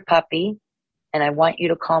 Enjoy your puppy. And I want you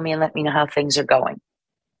to call me and let me know how things are going.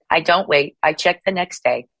 I don't wait. I check the next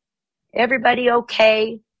day. Everybody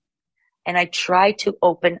okay? And I try to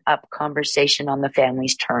open up conversation on the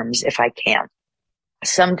family's terms if I can.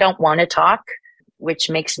 Some don't want to talk, which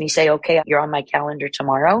makes me say, okay, you're on my calendar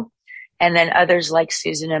tomorrow. And then others like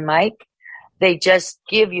Susan and Mike, they just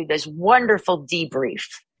give you this wonderful debrief.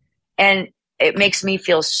 And it makes me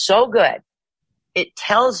feel so good. It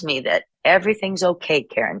tells me that everything's okay,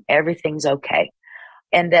 Karen. Everything's okay.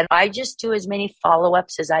 And then I just do as many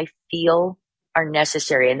follow-ups as I feel are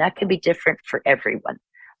necessary. And that can be different for everyone.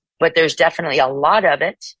 But there's definitely a lot of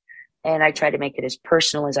it. And I try to make it as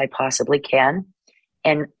personal as I possibly can.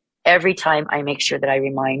 And every time I make sure that I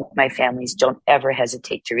remind my families, don't ever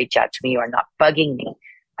hesitate to reach out to me. You are not bugging me.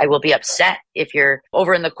 I will be upset if you're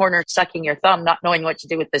over in the corner sucking your thumb, not knowing what to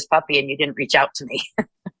do with this puppy and you didn't reach out to me.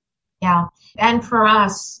 Yeah. And for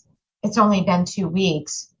us, it's only been 2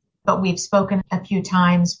 weeks, but we've spoken a few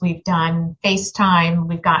times. We've done FaceTime.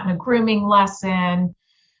 We've gotten a grooming lesson.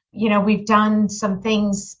 You know, we've done some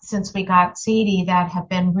things since we got Sadie that have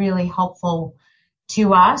been really helpful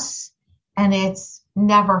to us. And it's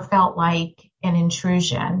never felt like an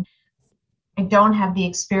intrusion. I don't have the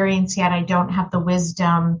experience yet. I don't have the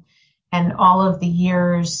wisdom and all of the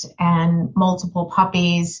years and multiple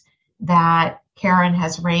puppies that Karen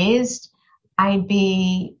has raised. I'd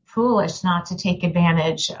be foolish not to take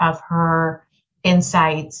advantage of her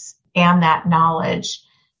insights and that knowledge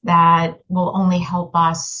that will only help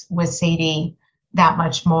us with Sadie that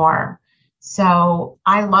much more. So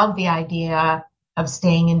I love the idea of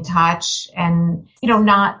staying in touch and, you know,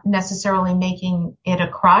 not necessarily making it a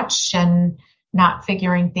crutch and not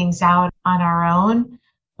figuring things out on our own,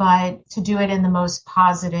 but to do it in the most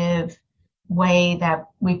positive way that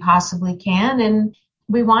we possibly can. And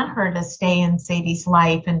we want her to stay in Sadie's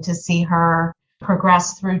life and to see her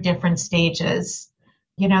progress through different stages.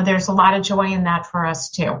 You know, there's a lot of joy in that for us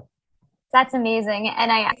too. That's amazing.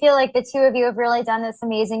 And I feel like the two of you have really done this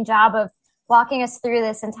amazing job of walking us through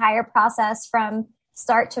this entire process from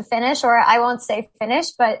start to finish, or I won't say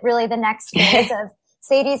finish, but really the next phase of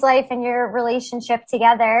Sadie's life and your relationship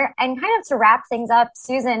together. And kind of to wrap things up,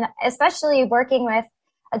 Susan, especially working with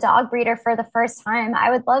a dog breeder for the first time,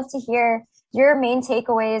 I would love to hear your main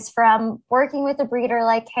takeaways from working with a breeder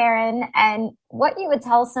like Karen and what you would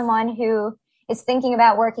tell someone who is thinking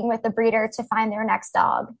about working with a breeder to find their next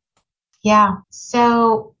dog. Yeah,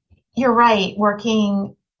 so you're right.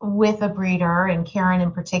 Working with a breeder, and Karen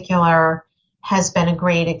in particular, has been a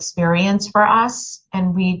great experience for us.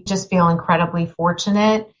 And we just feel incredibly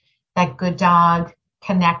fortunate that Good Dog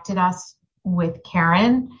connected us with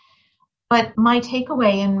Karen. But my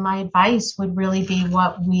takeaway and my advice would really be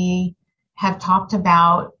what we have talked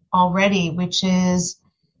about already, which is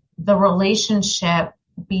the relationship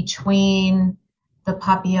between the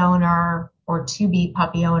puppy owner or to-be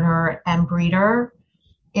puppy owner and breeder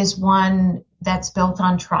is one that's built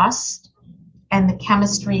on trust, and the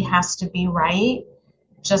chemistry has to be right,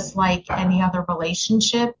 just like any other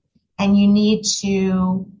relationship. And you need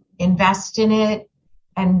to invest in it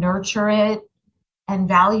and nurture it and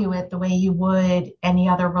value it the way you would any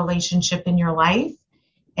other relationship in your life.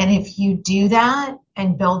 And if you do that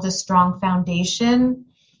and build a strong foundation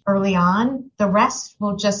early on, the rest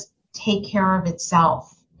will just take care of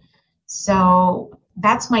itself. So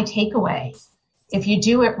that's my takeaway. If you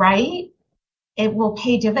do it right, it will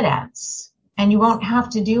pay dividends and you won't have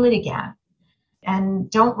to do it again. And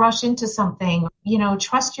don't rush into something,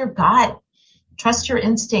 trust your gut, trust your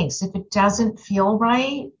instincts. If it doesn't feel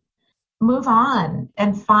right, move on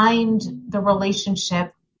and find the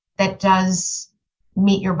relationship that does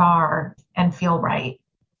meet your bar and feel right.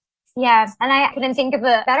 Yeah. And I couldn't think of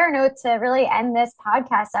a better note to really end this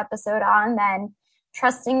podcast episode on than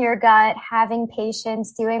trusting your gut, having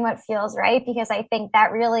patience, doing what feels right, because I think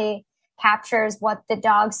that really captures what the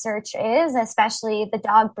dog search is, especially the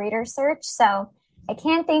dog breeder search. So I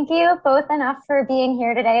can't thank you both enough for being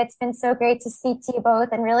here today. It's been so great to speak to you both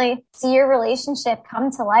and really see your relationship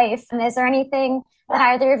come to life. And is there anything that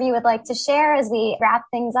either of you would like to share as we wrap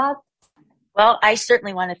things up? Well, I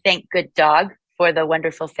certainly want to thank Good Dog for the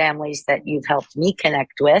wonderful families that you've helped me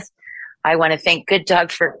connect with. I want to thank Good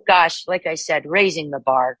Dog for, like I said, raising the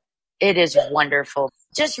bar. It is wonderful.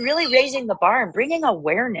 Just really raising the bar and bringing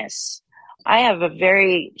awareness. I have a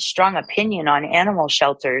very strong opinion on animal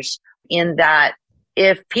shelters in that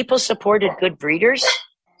if people supported good breeders,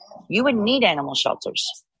 you wouldn't need animal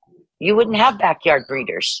shelters. You wouldn't have backyard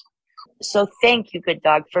breeders. So thank you, Good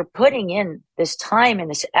Dog, for putting in this time and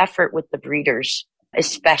this effort with the breeders,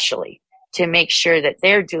 especially to make sure that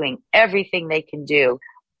they're doing everything they can do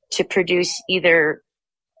to produce either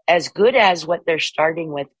as good as what they're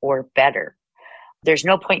starting with or better. There's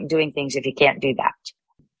no point in doing things if you can't do that.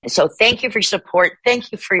 So thank you for your support.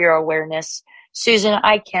 Thank you for your awareness. Susan,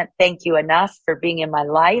 I can't thank you enough for being in my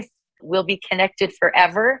life. We'll be connected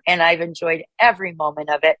forever, and I've enjoyed every moment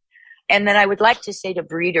of it. And then I would like to say to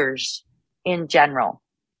breeders in general,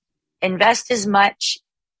 invest as much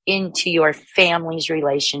into your family's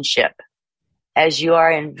relationship as you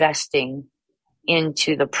are investing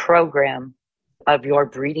into the program of your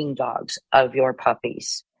breeding dogs, of your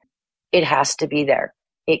puppies. It has to be there.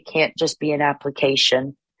 It can't just be an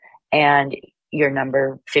application and you're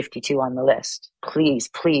number 52 on the list. Please,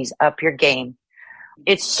 please up your game.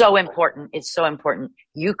 It's so important. It's so important.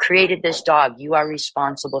 You created this dog. You are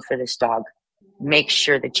responsible for this dog. Make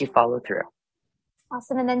sure that you follow through.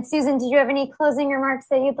 Awesome. And then Susan, did you have any closing remarks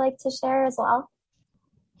that you'd like to share as well?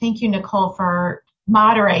 Thank you, Nicole, for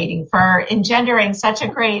moderating, for engendering such a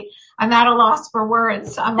great, I'm at a loss for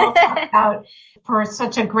words. I'm all talked out for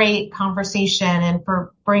such a great conversation and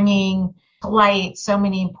for bringing to light so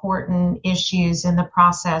many important issues in the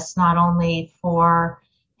process, not only for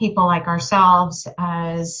people like ourselves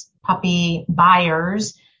as puppy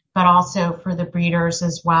buyers, but also for the breeders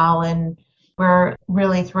as well. And we're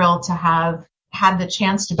really thrilled to have had the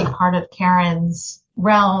chance to be part of Karen's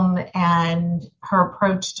realm and her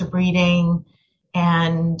approach to breeding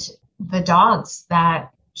and the dogs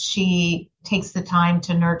that she takes the time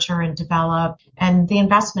to nurture and develop and the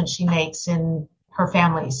investment she makes in her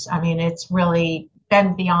families. I mean, it's really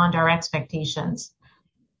been beyond our expectations.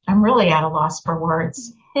 I'm really at a loss for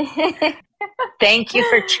words. Thank you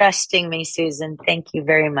for trusting me, Susan. Thank you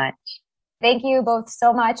very much. Thank you both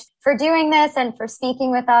so much for doing this and for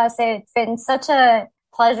speaking with us. It's been such a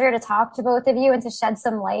pleasure to talk to both of you and to shed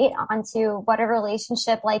some light onto what a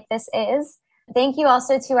relationship like this is. Thank you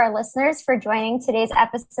also to our listeners for joining today's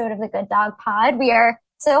episode of the Good Dog Pod. We are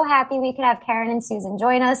so happy we could have Karen and Susan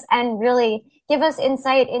join us and really give us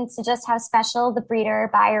insight into just how special the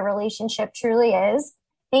breeder-buyer relationship truly is.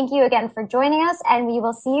 Thank you again for joining us, and we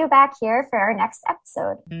will see you back here for our next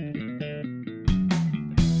episode.